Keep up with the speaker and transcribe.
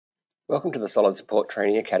Welcome to the Solid Support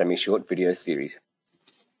Training Academy short video series.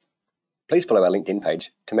 Please follow our LinkedIn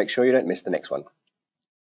page to make sure you don't miss the next one.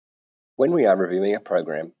 When we are reviewing a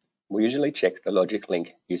program, we usually check the logic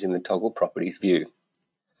link using the Toggle Properties view.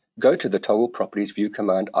 Go to the Toggle Properties View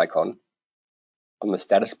command icon on the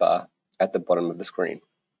status bar at the bottom of the screen.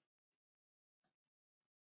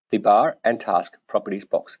 The Bar and Task Properties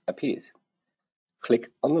box appears.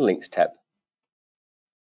 Click on the Links tab.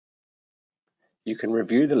 You can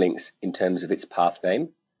review the links in terms of its path name,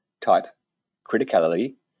 type,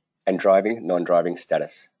 criticality, and driving, non-driving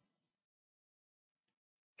status.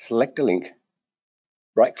 Select a link,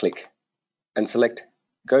 right-click, and select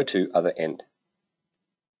Go to Other End.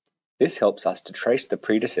 This helps us to trace the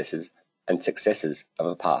predecessors and successors of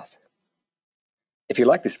a path. If you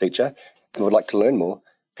like this feature and would like to learn more,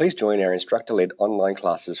 please join our instructor-led online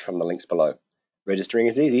classes from the links below. Registering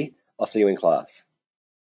is easy. I'll see you in class.